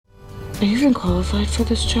Are you even qualified for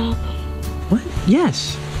this job? What?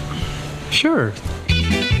 Yes. Sure.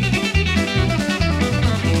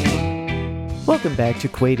 Welcome back to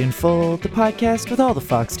Quaid in Full, the podcast with all the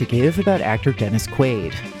fucks to give about actor Dennis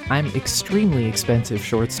Quaid. I'm extremely expensive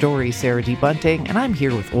short story Sarah D. Bunting, and I'm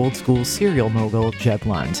here with old school serial mogul Jeb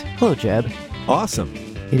Lund. Hello, Jeb. Awesome.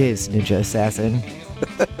 It is Ninja Assassin.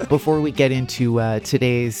 Before we get into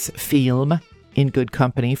today's film, In Good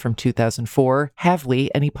Company from 2004, have we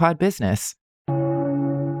any pod business?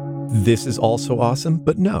 This is also awesome,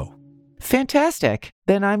 but no. Fantastic.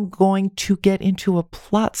 Then I'm going to get into a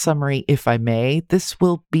plot summary, if I may. This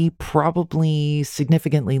will be probably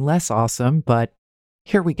significantly less awesome, but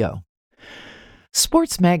here we go.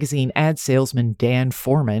 Sports magazine ad salesman Dan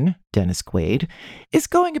Foreman, Dennis Quaid, is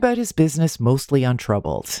going about his business mostly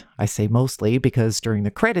untroubled. I say mostly because during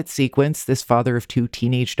the credits sequence, this father of two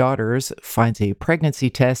teenage daughters finds a pregnancy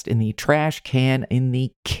test in the trash can in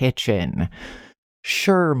the kitchen.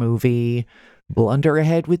 Sure, movie. Blunder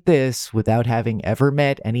ahead with this without having ever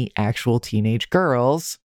met any actual teenage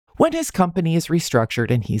girls. When his company is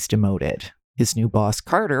restructured and he's demoted. His new boss,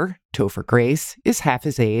 Carter, Topher Grace, is half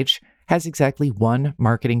his age, has exactly one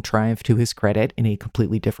marketing triumph to his credit in a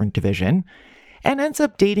completely different division, and ends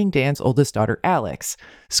up dating Dan's oldest daughter, Alex,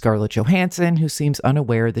 Scarlett Johansson, who seems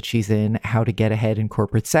unaware that she's in How to Get Ahead in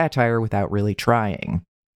Corporate Satire without really trying.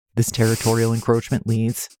 This territorial encroachment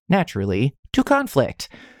leads, naturally, to conflict.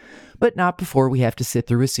 But not before we have to sit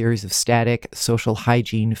through a series of static, social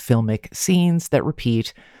hygiene filmic scenes that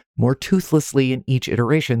repeat, more toothlessly in each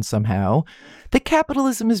iteration somehow, that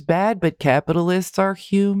capitalism is bad, but capitalists are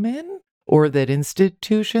human? Or that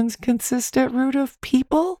institutions consist at root of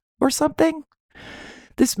people? Or something?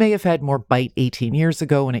 This may have had more bite 18 years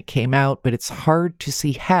ago when it came out, but it's hard to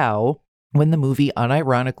see how, when the movie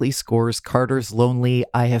unironically scores Carter's lonely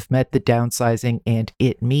I Have Met the Downsizing and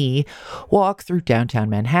It Me walk through downtown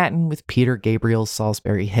Manhattan with Peter Gabriel's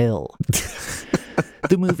Salisbury Hill.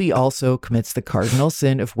 The movie also commits the cardinal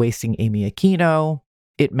sin of wasting Amy Aquino.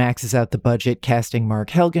 It maxes out the budget casting Mark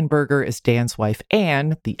Helgenberger as Dan's wife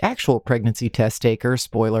Anne, the actual pregnancy test taker,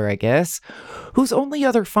 spoiler I guess, whose only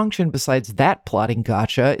other function besides that plotting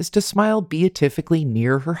gotcha is to smile beatifically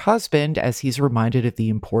near her husband as he's reminded of the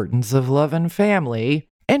importance of love and family,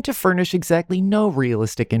 and to furnish exactly no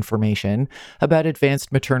realistic information about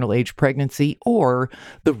advanced maternal age pregnancy or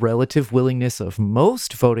the relative willingness of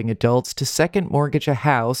most voting adults to second mortgage a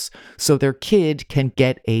house so their kid can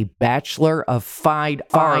get a Bachelor of Fine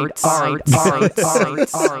Arts.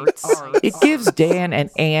 It gives Dan and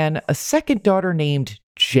Anne a second daughter named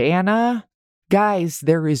Jana. Guys,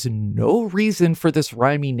 there is no reason for this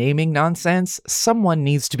rhymey naming nonsense. Someone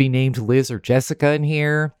needs to be named Liz or Jessica in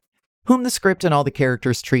here, whom the script and all the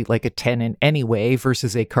characters treat like a tenant anyway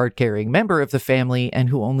versus a card-carrying member of the family, and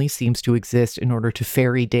who only seems to exist in order to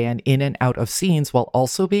ferry Dan in and out of scenes while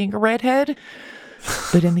also being a redhead.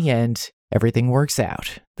 But in the end, everything works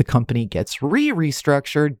out. The company gets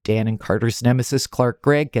restructured, Dan and Carter's nemesis Clark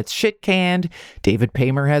Gregg gets shit-canned, David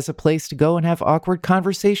Paymer has a place to go and have awkward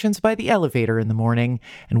conversations by the elevator in the morning,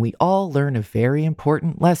 and we all learn a very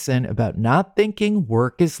important lesson about not thinking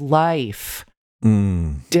work is life.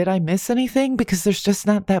 Did I miss anything? Because there's just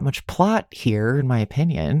not that much plot here, in my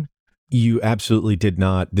opinion. You absolutely did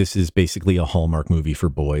not. This is basically a Hallmark movie for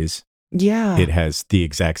boys. Yeah. It has the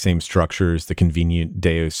exact same structures, the convenient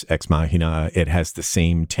deus ex machina. It has the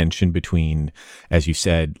same tension between, as you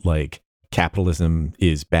said, like capitalism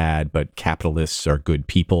is bad, but capitalists are good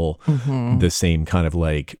people. Mm-hmm. The same kind of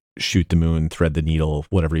like shoot the moon, thread the needle,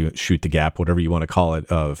 whatever you shoot the gap, whatever you want to call it,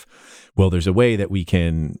 of, well, there's a way that we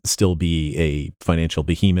can still be a financial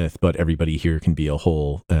behemoth, but everybody here can be a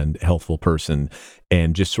whole and healthful person.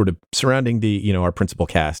 And just sort of surrounding the, our principal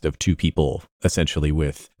cast of two people, essentially,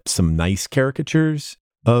 with some nice caricatures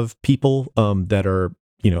of people that are,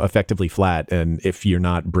 effectively flat. And if you're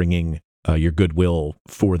not bringing your goodwill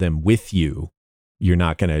for them with you, you're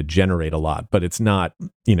not going to generate a lot. But it's not,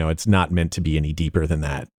 it's not meant to be any deeper than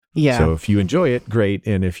that. Yeah. So if you enjoy it, great.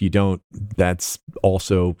 And if you don't, that's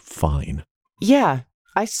also fine. Yeah.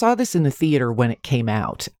 I saw this in the theater when it came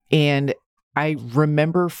out, and I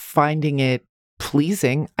remember finding it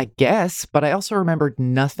pleasing, I guess, but I also remembered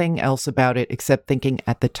nothing else about it except thinking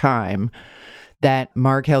at the time that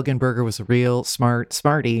Mark Helgenberger was a real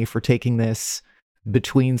smarty for taking this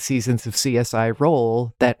between seasons of CSI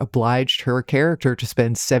role that obliged her character to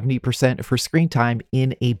spend 70% of her screen time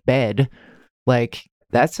in a bed. Like,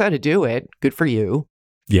 that's how to do it. Good for you.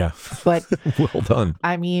 Yeah. But well done.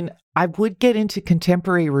 I mean, I would get into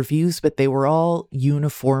contemporary reviews, but they were all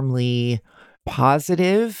uniformly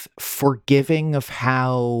positive, forgiving of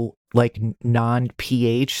how like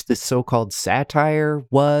non-PH the so-called satire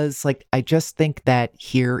was. Like, I just think that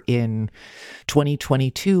here in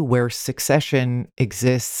 2022, where Succession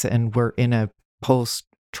exists and we're in a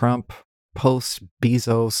post-Trump,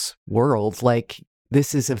 post-Bezos world, like,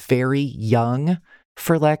 this is a very young,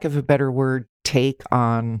 for lack of a better word, take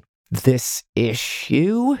on this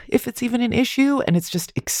issue, if it's even an issue, and it's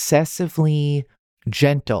just excessively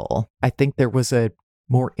gentle. I think there was a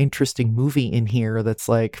more interesting movie in here that's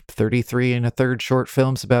like 33 and a third short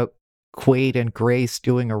films about Quaid and Grace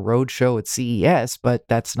doing a road show at CES, but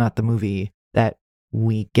that's not the movie that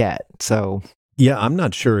we get. So yeah, I'm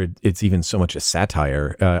not sure it's even so much a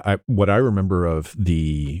satire. What I remember of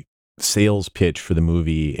the sales pitch for the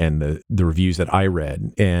movie and the reviews that I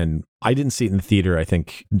read, and I didn't see it in the theater. I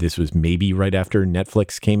think this was maybe right after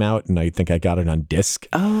Netflix came out, and I think I got it on disc.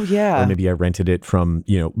 Oh, yeah. Or maybe I rented it from,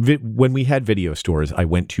 when we had video stores, I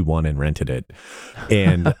went to one and rented it.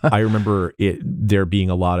 And I remember there being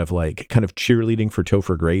a lot of like kind of cheerleading for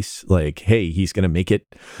Topher Grace, like, hey, he's going to make it.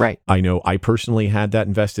 Right. I know I personally had that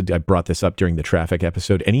invested. I brought this up during the traffic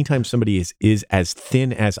episode. Anytime somebody is as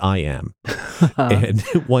thin as I am and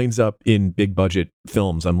winds up in big budget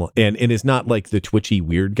films, and is not like the twitchy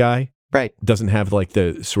weird guy. Right. Doesn't have like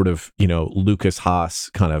the sort of, Lucas Haas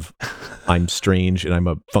kind of, I'm strange and I'm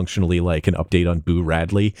a functionally like an update on Boo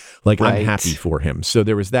Radley. Like, right. I'm happy for him. So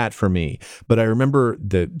there was that for me. But I remember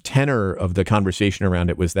the tenor of the conversation around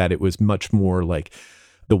it was that it was much more like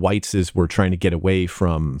the Whiteses were trying to get away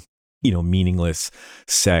from, meaningless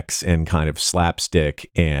sex and kind of slapstick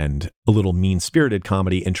and a little mean-spirited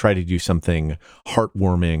comedy and try to do something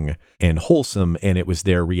heartwarming and wholesome. And it was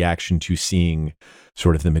their reaction to seeing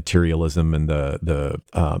sort of the materialism and the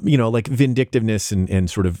like vindictiveness and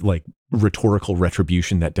sort of like rhetorical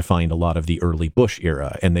retribution that defined a lot of the early Bush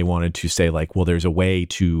era. And they wanted to say like, well, there's a way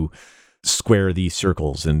to square these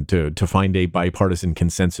circles and to find a bipartisan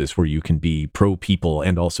consensus where you can be pro people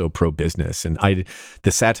and also pro business. And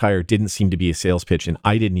the satire didn't seem to be a sales pitch, and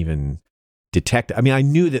I didn't even detect. I mean, I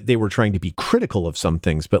knew that they were trying to be critical of some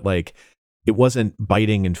things, but like it wasn't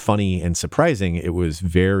biting and funny and surprising. It was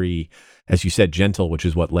very, as you said, gentle, which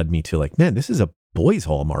is what led me to like, man, this is a boys'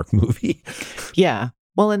 Hallmark movie. Yeah.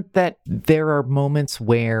 Well, and that there are moments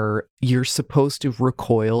where you're supposed to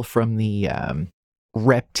recoil from the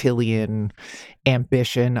reptilian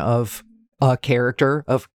ambition of a character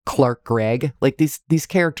of Clark Gregg. Like these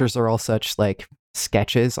characters are all such like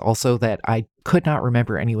sketches also that I could not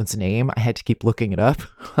remember anyone's name. I had to keep looking it up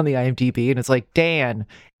on the IMDb, and it's like Dan,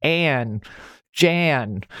 Anne,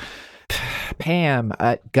 Jan, Pam,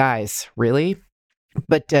 guys, really?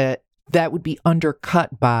 But that would be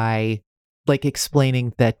undercut by like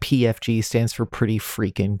explaining that PFG stands for pretty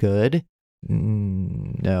freaking good.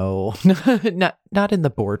 No, not in the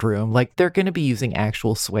boardroom. Like, they're going to be using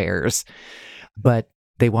actual swears, but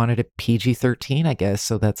they wanted a PG-13, I guess,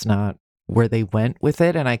 so that's not where they went with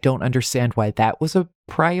it. And I don't understand why that was a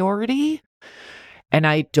priority. And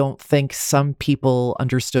I don't think some people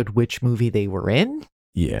understood which movie they were in.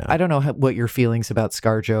 Yeah. I don't know what your feelings about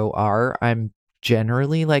ScarJo are. I'm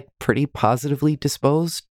generally like pretty positively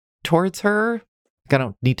disposed towards her. I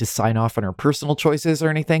don't need to sign off on her personal choices or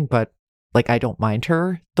anything, but like, I don't mind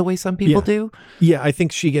her the way some people do. Yeah, I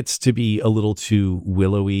think she gets to be a little too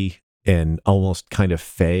willowy and almost kind of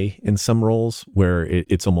fey in some roles, where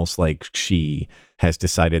it's almost like she has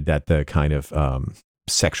decided that the kind of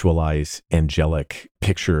sexualized, angelic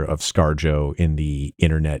picture of ScarJo in the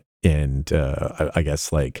internet and I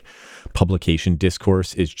guess like publication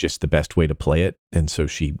discourse is just the best way to play it. And so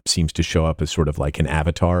she seems to show up as sort of like an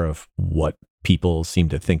avatar of what people seem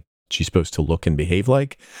to think she's supposed to look and behave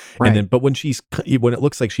like. Right. And then, but when it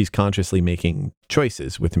looks like she's consciously making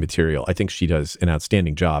choices with the material, I think she does an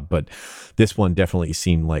outstanding job. But this one definitely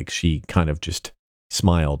seemed like she kind of just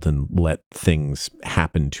smiled and let things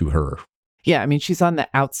happen to her. Yeah. I mean, she's on the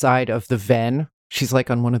outside of the Venn. She's like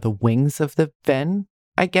on one of the wings of the Venn,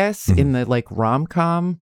 I guess, in the like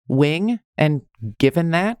rom-com wing. And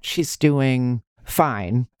given that, she's doing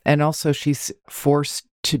fine. And also she's forced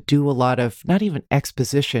to do a lot of not even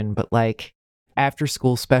exposition, but like after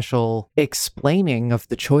school special explaining of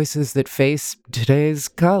the choices that face today's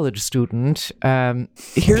college student.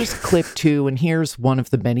 Here's clip 2, and here's one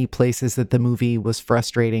of the many places that the movie was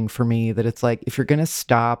frustrating for me, that it's like, if you're going to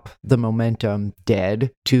stop the momentum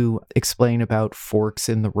dead to explain about forks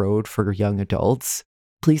in the road for young adults,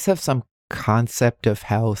 please have some concept of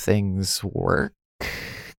how things work.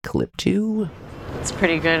 Clip 2. It's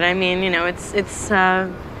pretty good. I mean, it's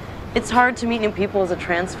hard to meet new people as a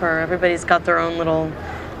transfer. Everybody's got their own little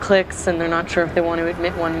cliques, and they're not sure if they want to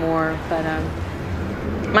admit one more. But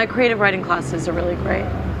my creative writing classes are really great.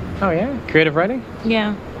 Oh, yeah? Creative writing?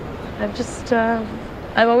 Yeah.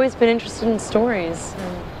 I've always been interested in stories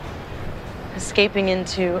and escaping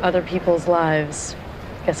into other people's lives.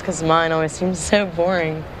 I guess because mine always seems so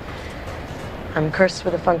boring. I'm cursed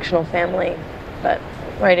with a functional family, but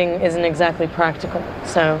writing isn't exactly practical,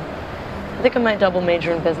 so I think I might double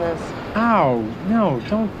major in business. Oh, no,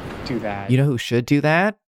 don't do that. You know who should do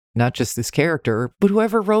that? Not just this character, but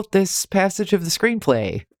whoever wrote this passage of the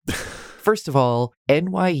screenplay. First of all,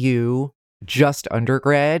 NYU, just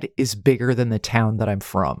undergrad, is bigger than the town that I'm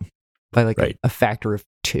from by like Right. a factor of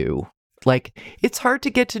 2. Like, it's hard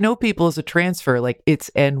to get to know people as a transfer. Like,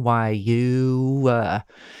 it's NYU.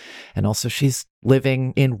 And also, she's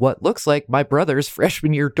living in what looks like my brother's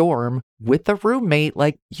freshman year dorm with a roommate.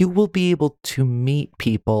 Like, you will be able to meet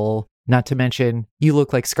people. Not to mention, you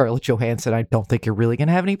look like Scarlett Johansson. I don't think you're really going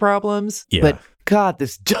to have any problems. Yeah. But God,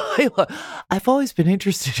 this dialogue. I've always been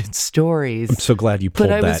interested in stories. I'm so glad you pulled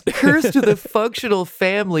But I was that. cursed with a functional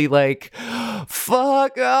family. Like,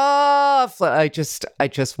 fuck off. I just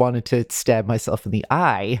wanted to stab myself in the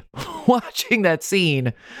eye watching that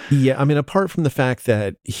scene. Yeah, I mean, apart from the fact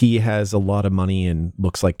that he has a lot of money and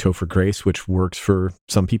looks like Topher Grace, which works for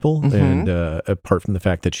some people, and apart from the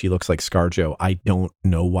fact that she looks like ScarJo, I don't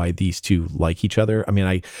know why these two like each other. I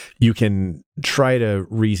mean, you can try to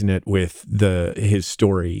reason it with his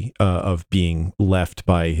story of being left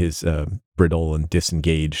by his brittle and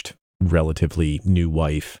disengaged, relatively new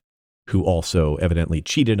wife, who also evidently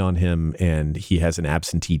cheated on him, and he has an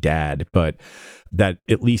absentee dad, but that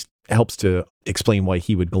at least helps to explain why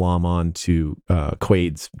he would glom on to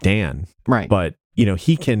Quaid's Dan. Right. But,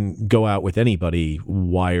 he can go out with anybody.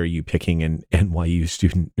 Why are you picking an NYU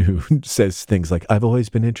student who says things like, I've always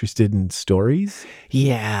been interested in stories?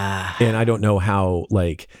 Yeah. And I don't know how,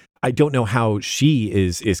 she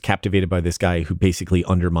is captivated by this guy who basically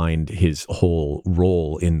undermined his whole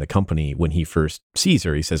role in the company when he first sees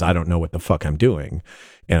her. He says, I don't know what the fuck I'm doing,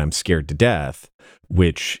 and I'm scared to death,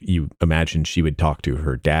 which you imagine she would talk to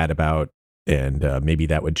her dad about, and maybe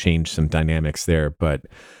that would change some dynamics there. But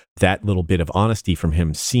that little bit of honesty from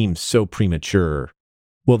him seems so premature.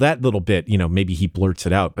 Well, that little bit, maybe he blurts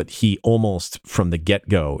it out, but he almost from the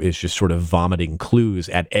get-go is just sort of vomiting clues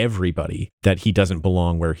at everybody that he doesn't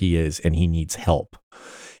belong where he is and he needs help.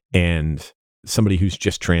 And somebody who's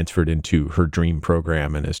just transferred into her dream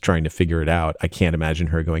program and is trying to figure it out, I can't imagine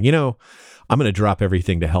her going, I'm going to drop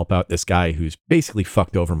everything to help out this guy who's basically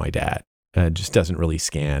fucked over my dad. Just doesn't really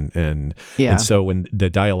scan. And so when the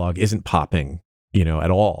dialogue isn't popping,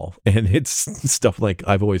 at all, and it's stuff like,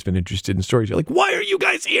 I've always been interested in stories. You're like, why are you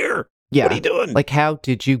guys here? Yeah. What are you doing? Like, how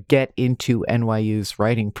did you get into NYU's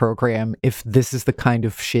writing program if this is the kind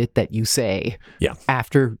of shit that you say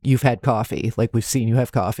after you've had coffee? Like, we've seen you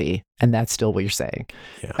have coffee, and that's still what you're saying.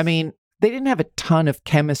 Yeah. I mean, they didn't have a ton of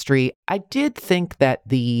chemistry. I did think that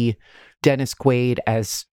the Dennis Quaid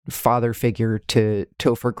as father figure to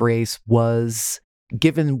Topher Grace was,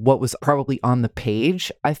 given what was probably on the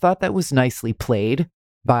page, I thought that was nicely played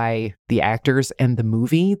by the actors and the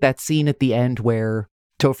movie. That scene at the end where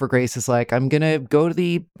Topher Grace is like, I'm going to go to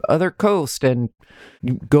the other coast and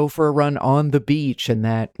go for a run on the beach, and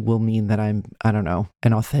that will mean that I'm, I don't know,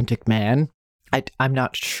 an authentic man. I'm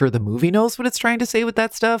not sure the movie knows what it's trying to say with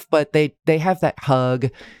that stuff, but they have that hug,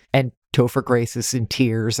 and Topher Grace is in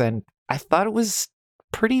tears, and I thought it was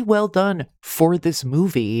pretty well done for this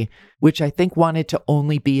movie, which I think wanted to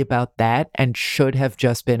only be about that and should have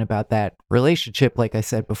just been about that relationship, like I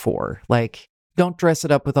said before. Like, don't dress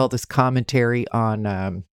it up with all this commentary on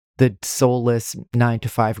the soulless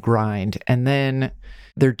 9-to-5 grind. And then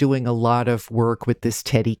they're doing a lot of work with this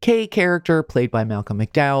Teddy K character played by Malcolm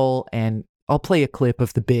McDowell, and I'll play a clip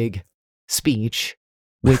of the big speech,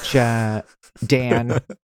 which Dan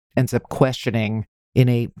ends up questioning in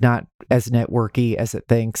a not as networky as it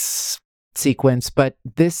thinks sequence. But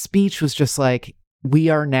this speech was just like, we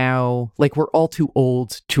are now, like, we're all too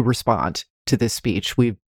old to respond to this speech.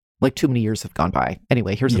 We've, like, too many years have gone by.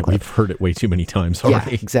 Anyway, here's the clip. We've heard it way too many times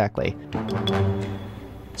already. Yeah, exactly.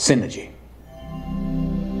 Synergy.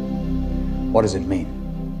 What does it mean?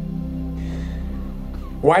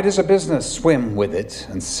 Why does a business swim with it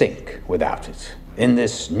and sink without it in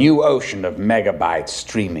this new ocean of megabyte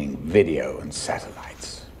streaming video and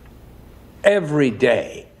satellites? Every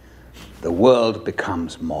day, the world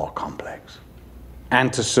becomes more complex.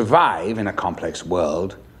 And to survive in a complex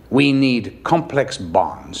world, we need complex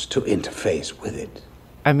bonds to interface with it.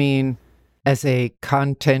 I mean, as a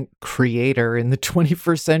content creator in the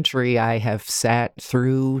 21st century, I have sat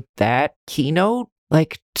through that keynote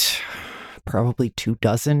like probably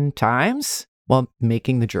 24 times while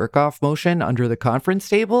making the jerk off motion under the conference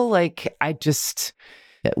table. Like,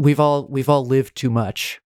 We've all lived too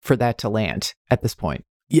much for that to land at this point.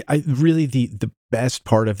 Yeah, really the best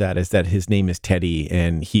part of that is that his name is Teddy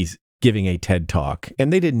and he's giving a TED talk.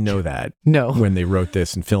 And they didn't know that No. when they wrote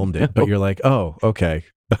this and filmed it. But you're like, oh, okay.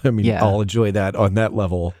 I mean, Yeah. I'll enjoy that on that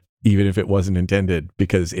level, even if it wasn't intended,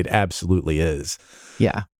 because it absolutely is.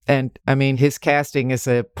 Yeah. And I mean, his casting is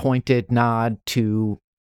a pointed nod to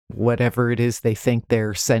whatever it is they think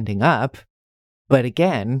they're sending up. But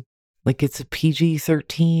again, like it's a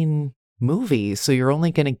PG-13 movie. So you're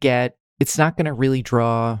only going to get, it's not going to really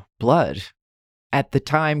draw blood. At the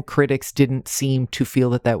time, critics didn't seem to feel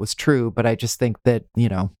that that was true. But I just think that, you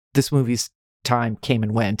know, this movie's time came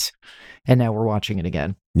and went. And now we're watching it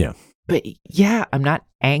again. Yeah. But yeah, I'm not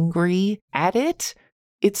angry at it.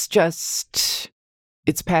 It's just,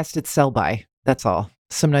 it's past its sell by. That's all.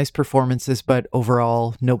 Some nice performances, but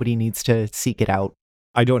overall, nobody needs to seek it out.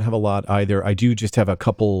 I don't have a lot either. I do just have a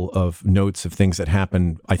couple of notes of things that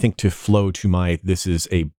happen, I think, to flow to my this is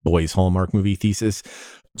a boys Hallmark movie thesis.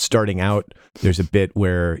 Starting out, there's a bit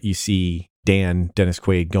where you see Dennis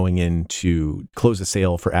Quaid, going in to close a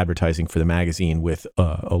sale for advertising for the magazine with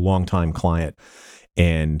a longtime client.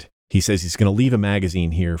 And he says he's going to leave a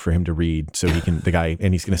magazine here for him to read so he can,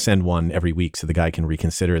 and he's going to send one every week so the guy can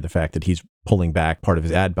reconsider the fact that he's pulling back part of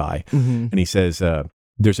his ad buy. Mm-hmm. And he says,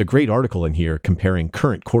 there's a great article in here comparing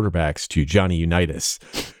current quarterbacks to Johnny Unitas.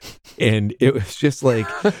 And it was just like,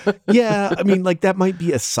 yeah, I mean, like that might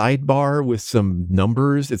be a sidebar with some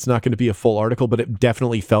numbers. It's not going to be a full article, but it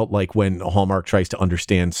definitely felt like when Hallmark tries to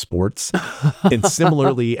understand sports. And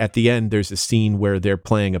similarly, at the end, there's a scene where they're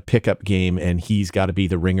playing a pickup game and he's got to be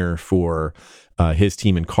the ringer for his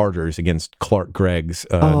team in Carter's against Clark Gregg's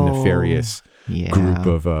nefarious group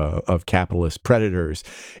of capitalist predators.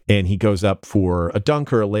 And he goes up for a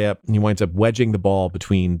dunk or a layup, and he winds up wedging the ball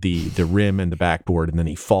between the rim and the backboard, and then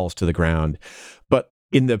he falls to the ground. But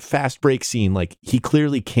in the fast break scene, like he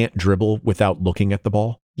clearly can't dribble without looking at the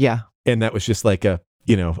ball. Yeah. And that was just like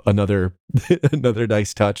another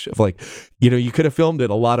nice touch of like, you could have filmed it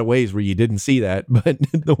a lot of ways where you didn't see that, but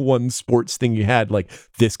the one sports thing you had, like,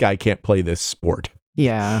 this guy can't play this sport.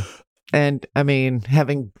 Yeah. And I mean,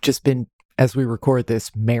 having just been, as we record this,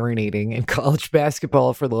 marinating in college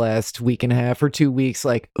basketball for the last week and a half or 2 weeks,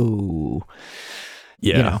 like, ooh,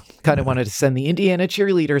 kind of wanted to send the Indiana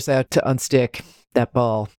cheerleaders out to unstick that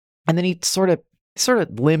ball. And then he sort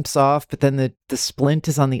of limps off, but then the splint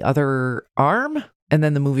is on the other arm. And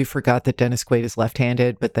then the movie forgot that Dennis Quaid is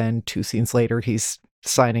left-handed, but then 2 scenes later, he's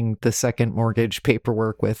signing the second mortgage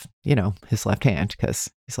paperwork with, his left hand because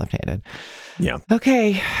he's left-handed. Yeah.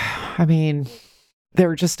 Okay. I mean, there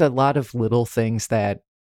are just a lot of little things that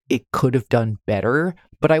it could have done better,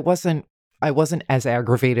 but I wasn't as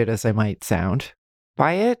aggravated as I might sound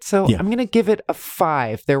by it. So I'm going to give it a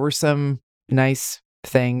 5. There were some nice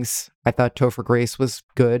things. I thought Topher Grace was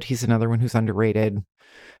good. He's another one who's underrated.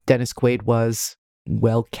 Dennis Quaid was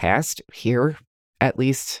well cast here, at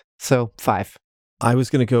least. So 5. I was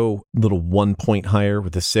going to go a little 1 point higher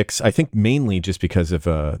with a 6. I think mainly just because of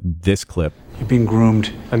this clip. You're being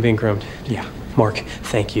groomed. I'm being groomed. Yeah. Mark,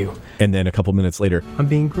 thank you. And then a couple minutes later, I'm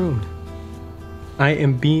being groomed. I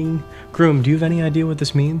am being groomed. Do you have any idea what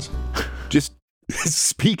this means? Just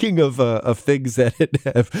speaking of things that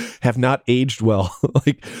have not aged well,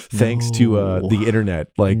 like thanks to the internet,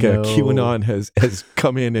 like QAnon has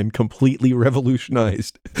come in and completely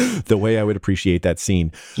revolutionized the way I would appreciate that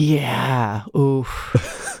scene. Yeah.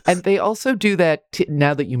 Oof. And they also do that,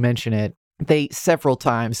 now that you mention it, they several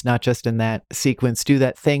times, not just in that sequence, do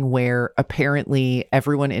that thing where apparently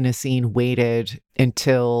everyone in a scene waited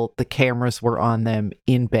until the cameras were on them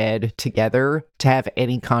in bed together to have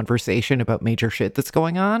any conversation about major shit that's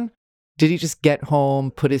going on. Did he just get home,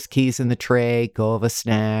 put his keys in the tray, go have a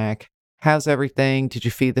snack? How's everything? Did you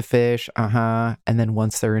feed the fish? Uh-huh. And then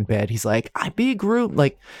once they're in bed, he's like, I be groomed.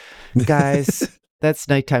 Like, guys, that's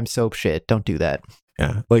nighttime soap shit. Don't do that.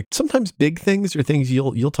 Yeah, like sometimes big things are things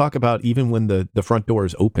you'll talk about even when the front door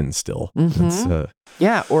is open still. Mm-hmm.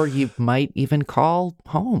 Yeah, or you might even call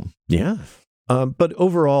home. Yeah. But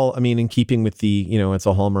overall, I mean, in keeping with the, it's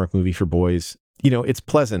a Hallmark movie for boys, it's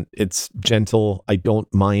pleasant. It's gentle. I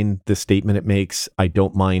don't mind the statement it makes. I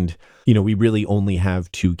don't mind, we really only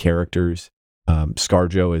have 2 characters.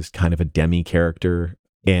 ScarJo is kind of a demi character.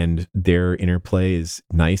 And their interplay is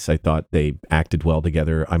nice. I thought they acted well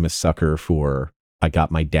together. I'm a sucker for I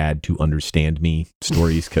got my dad to understand me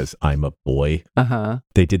stories because I'm a boy. Uh-huh.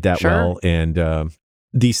 They did that Sure. well. And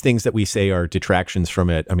these things that we say are detractions from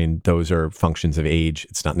it, I mean, those are functions of age.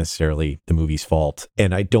 It's not necessarily the movie's fault.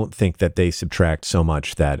 And I don't think that they subtract so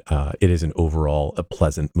much that it isn't overall a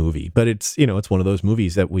pleasant movie. But it's, it's one of those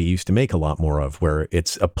movies that we used to make a lot more of, where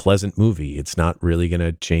it's a pleasant movie. It's not really going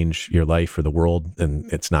to change your life or the world,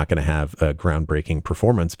 and it's not going to have a groundbreaking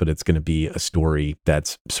performance, but it's going to be a story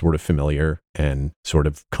that's sort of familiar and sort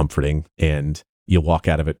of comforting, and you'll walk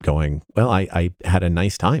out of it going, well, I had a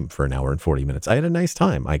nice time for an hour and 40 minutes. I had a nice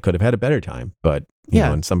time. I could have had a better time, but you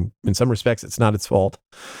know, in some respects, it's not its fault.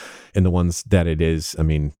 And the ones that it is, I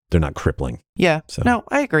mean, they're not crippling. Yeah. So. No,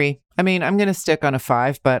 I agree. I mean, I'm going to stick on a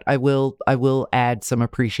 5, but I will add some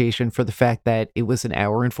appreciation for the fact that it was an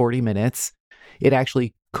hour and 40 minutes. It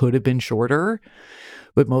actually could have been shorter,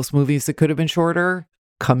 but most movies that could have been shorter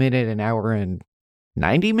come in at an hour and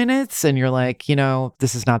 90 minutes, and you're like,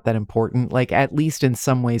 this is not that important. Like, at least in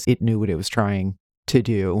some ways, it knew what it was trying to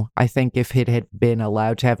do. I think if it had been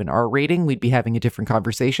allowed to have an R rating, we'd be having a different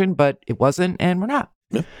conversation, but it wasn't, and we're not.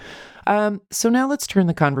 Yeah. So now let's turn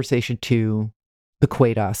the conversation to the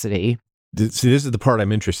Quaidosity. See, this is the part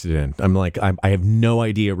I'm interested in. I'm like, I have no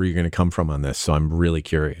idea where you're going to come from on this, so I'm really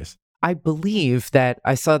curious. I believe that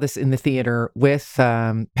I saw this in the theater with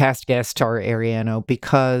past guest Tara Ariano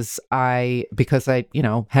because I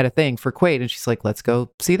had a thing for Quaid, and she's like, let's go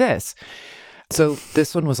see this. So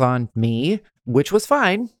this one was on me, which was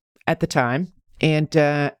fine at the time.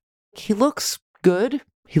 And he looks good.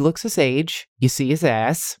 He looks his age. You see his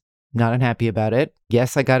ass. Not unhappy about it.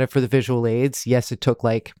 Yes, I got it for the visual aids. Yes, it took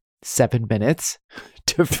like 7 minutes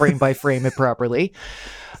to frame by frame it properly.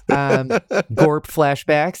 Gorp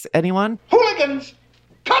flashbacks. Anyone? Hooligans!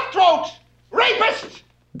 Cutthroats! Rapists!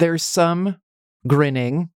 There's some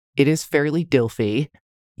grinning. It is fairly Dilfy.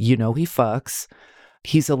 He fucks.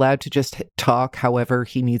 He's allowed to just talk however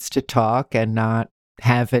he needs to talk and not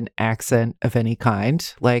have an accent of any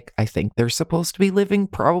kind. Like, I think they're supposed to be living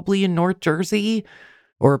probably in North Jersey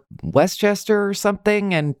or Westchester or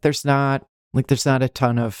something, and there's not a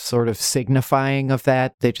ton of sort of signifying of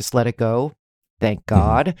that. They just let it go. Thank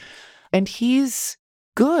God. Mm-hmm. And he's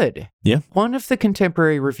good. Yeah. One of the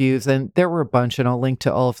contemporary reviews, and there were a bunch, and I'll link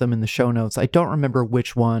to all of them in the show notes. I don't remember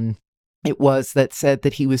which one it was that said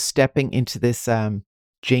that he was stepping into this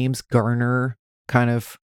James Garner kind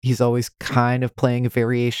of, he's always kind of playing a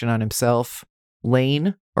variation on himself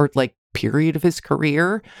lane, or like period of his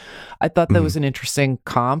career. I thought that was an interesting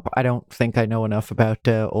comp. I don't think I know enough about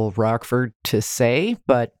old Rockford to say,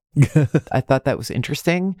 but I thought that was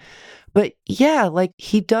interesting. But yeah, like,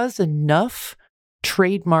 he does enough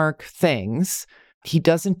trademark things. He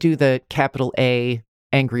doesn't do the capital A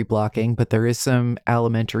angry blocking, but there is some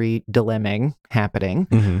elementary dilemming happening.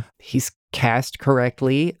 Mm-hmm. He's cast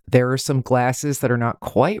correctly. There are some glasses that are not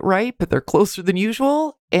quite right, but they're closer than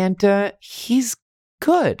usual. And he's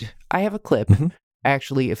good. I have a clip,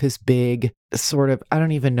 actually, of his big sort of, I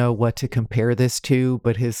don't even know what to compare this to,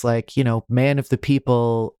 but his like, man of the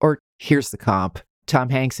people, or here's the comp, Tom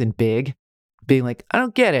Hanks in Big, being like, I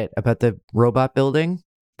don't get it about the robot building.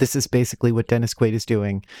 This is basically what Dennis Quaid is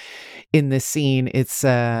doing in this scene. It's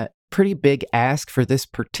a pretty big ask for this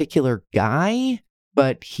particular guy,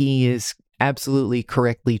 but he is absolutely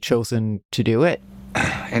correctly chosen to do it.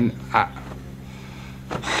 And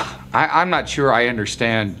I'm not sure I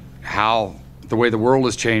understand how the way the world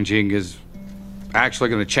is changing is actually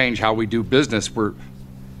going to change how we do business. We're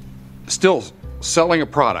still selling a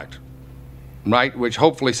product, right, which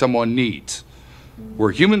hopefully someone needs.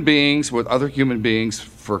 We're human beings with other human beings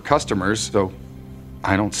for customers, so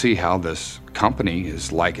I don't see how this company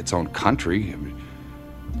is like its own country. I mean,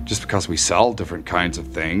 just because we sell different kinds of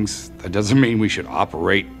things, that doesn't mean we should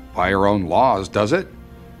operate by our own laws, does it?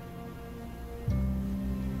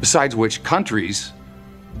 Besides which, countries,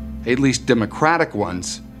 at least democratic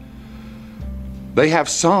ones, they have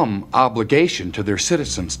some obligation to their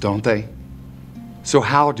citizens, don't they? So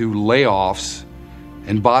how do layoffs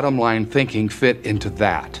and bottom line thinking fit into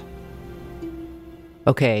that?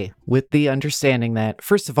 Okay, with the understanding that,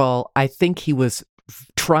 first of all, I think he was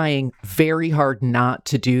trying very hard not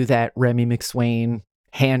to do that Remy McSwain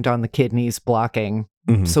hand on the kidneys blocking.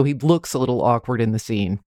 Mm-hmm. So he looks a little awkward in the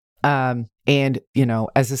scene. And,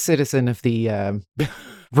 as a citizen of the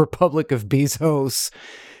Republic of Bezos,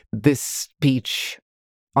 this speech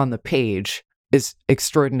on the page is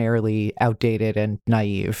extraordinarily outdated and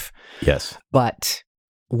naive. Yes. But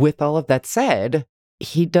with all of that said,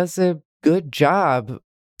 he does a good job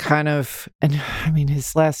kind of, and I mean,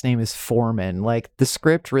 his last name is Foreman. Like, the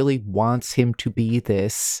script really wants him to be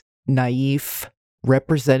this naive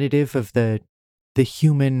representative of the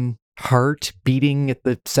human heart beating at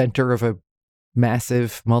the center of a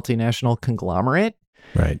massive multinational conglomerate.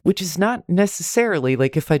 Right. Which is not necessarily,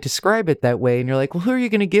 like, if I describe it that way and you're like, well, who are you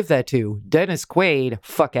going to give that to? Dennis Quaid?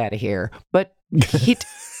 Fuck out of here. But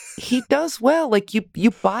he does well. Like,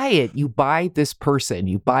 you buy it. You buy this person.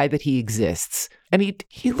 You buy that he exists. And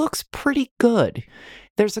he looks pretty good.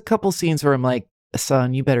 There's a couple scenes where I'm like,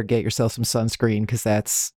 son, you better get yourself some sunscreen because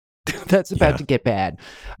that's about to get bad.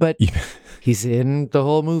 But he's in the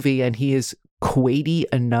whole movie and he is Quaidy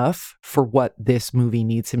enough for what this movie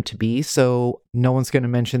needs him to be. So no one's going to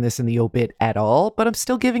mention this in the obit at all, but I'm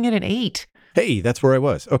still giving it an 8. Hey, that's where I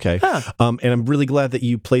was. Okay. And I'm really glad that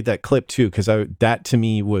you played that clip too, because that to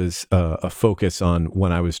me was a focus on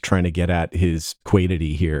when I was trying to get at his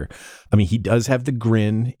Quaidity here. I mean, he does have the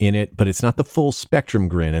grin in it, but it's not the full spectrum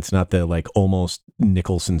grin. It's not the like almost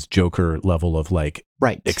Nicholson's Joker level of like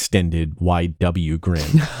extended YW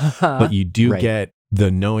grin. But you do get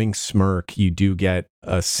the knowing smirk. You do get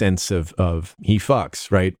a sense of he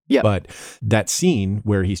fucks, right? Yeah. But that scene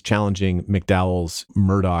where he's challenging McDowell's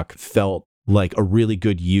Murdoch felt like a really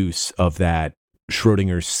good use of that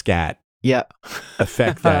Schrodinger's scat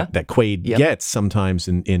effect that Quaid gets sometimes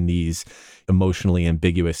in these emotionally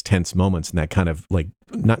ambiguous, tense moments, and that kind of like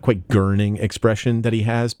not quite gurning expression that he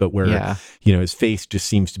has, but where his face just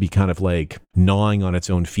seems to be kind of like gnawing on its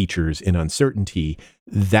own features in uncertainty.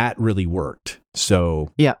 That really worked.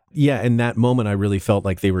 So in that moment, I really felt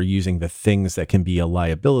like they were using the things that can be a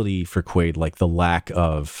liability for Quaid, like the lack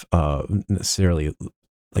of necessarily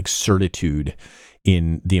like certitude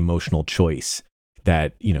in the emotional choice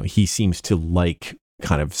that, he seems to like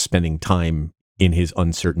kind of spending time in his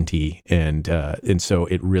uncertainty. And so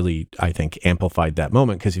it really, I think, amplified that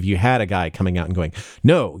moment. Because if you had a guy coming out and going,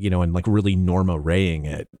 no, and like really Norma Raying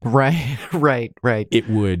it. Right. It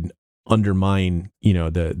would undermine,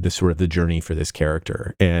 the sort of the journey for this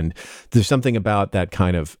character. And there's something about that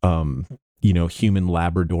kind of, human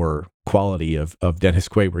Labrador quality of Dennis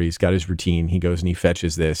Quaid, where he's got his routine. He goes and he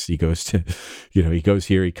fetches this. He goes to, he goes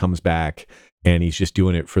here, he comes back, and he's just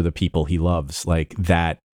doing it for the people he loves. Like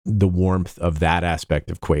that, the warmth of that aspect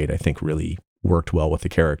of Quaid, I think really worked well with the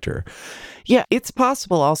character. Yeah, it's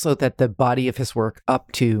possible also that the body of his work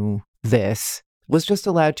up to this was just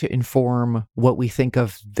allowed to inform what we think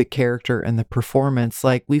of the character and the performance.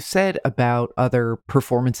 Like we've said about other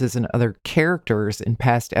performances and other characters in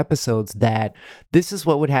past episodes, that this is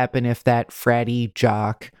what would happen if that fratty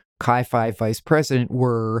jock Chi-Fi vice president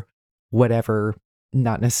were whatever,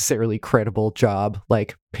 not necessarily credible job,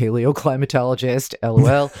 like paleoclimatologist,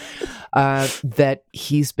 LOL, that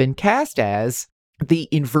he's been cast as. The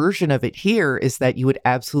inversion of it here is that you would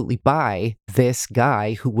absolutely buy this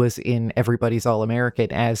guy who was in Everybody's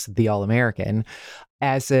All-American as the All-American,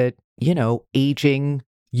 as a, aging,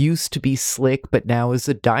 used to be slick, but now is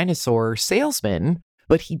a dinosaur salesman.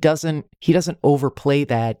 But he doesn't overplay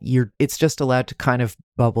that. It's just allowed to kind of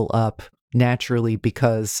bubble up naturally,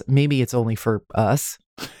 because maybe it's only for us,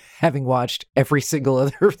 having watched every single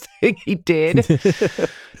other thing he did,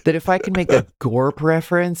 that if I can make a Gorp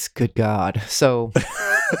reference, good God. So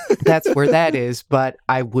that's where that is. But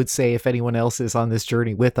I would say if anyone else is on this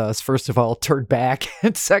journey with us, first of all, turn back.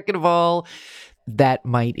 And second of all, that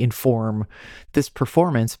might inform this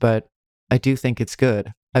performance, but I do think it's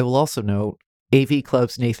good. I will also note, AV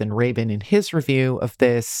Club's Nathan Rabin, in his review of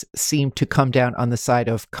this, seemed to come down on the side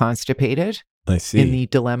of constipated I see. in the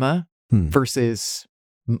dilemma versus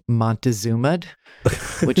Montezuma'd,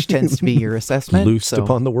 which tends to be your assessment. Loosed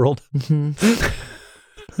upon the world.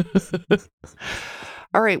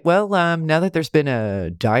 All right. Well, now that there's been a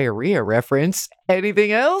diarrhea reference,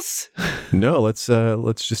 anything else? No, let's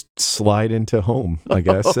just slide into home, I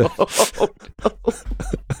guess.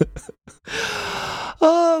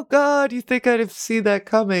 Oh God, you think I'd have seen that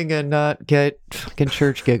coming and not get fucking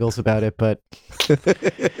church giggles about it, but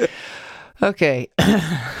okay.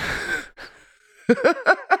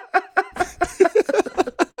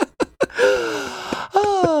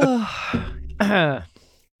 I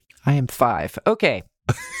am 5. Okay.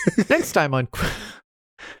 Next time on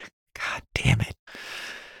God damn it.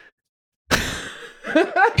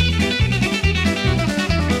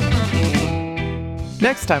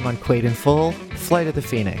 Next time on Quaid in Full, Flight of the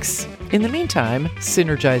Phoenix. In the meantime,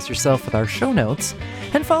 synergize yourself with our show notes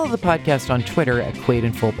and follow the podcast on Twitter at Quaid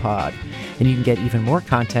in Full Pod. And you can get even more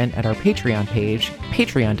content at our Patreon page,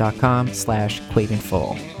 patreon.com/Quaid in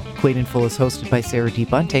Full. Quaid in Full is hosted by Sarah D.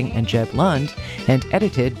 Bunting and Jeb Lund, and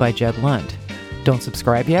edited by Jeb Lund. Don't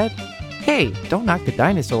subscribe yet? Hey, don't knock the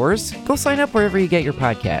dinosaurs. Go sign up wherever you get your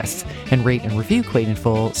podcasts, and rate and review Quaid in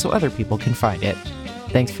Full so other people can find it.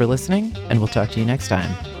 Thanks for listening, and we'll talk to you next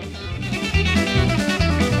time.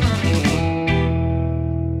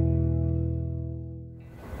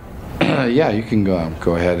 Yeah, you can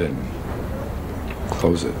go ahead and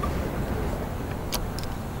close it.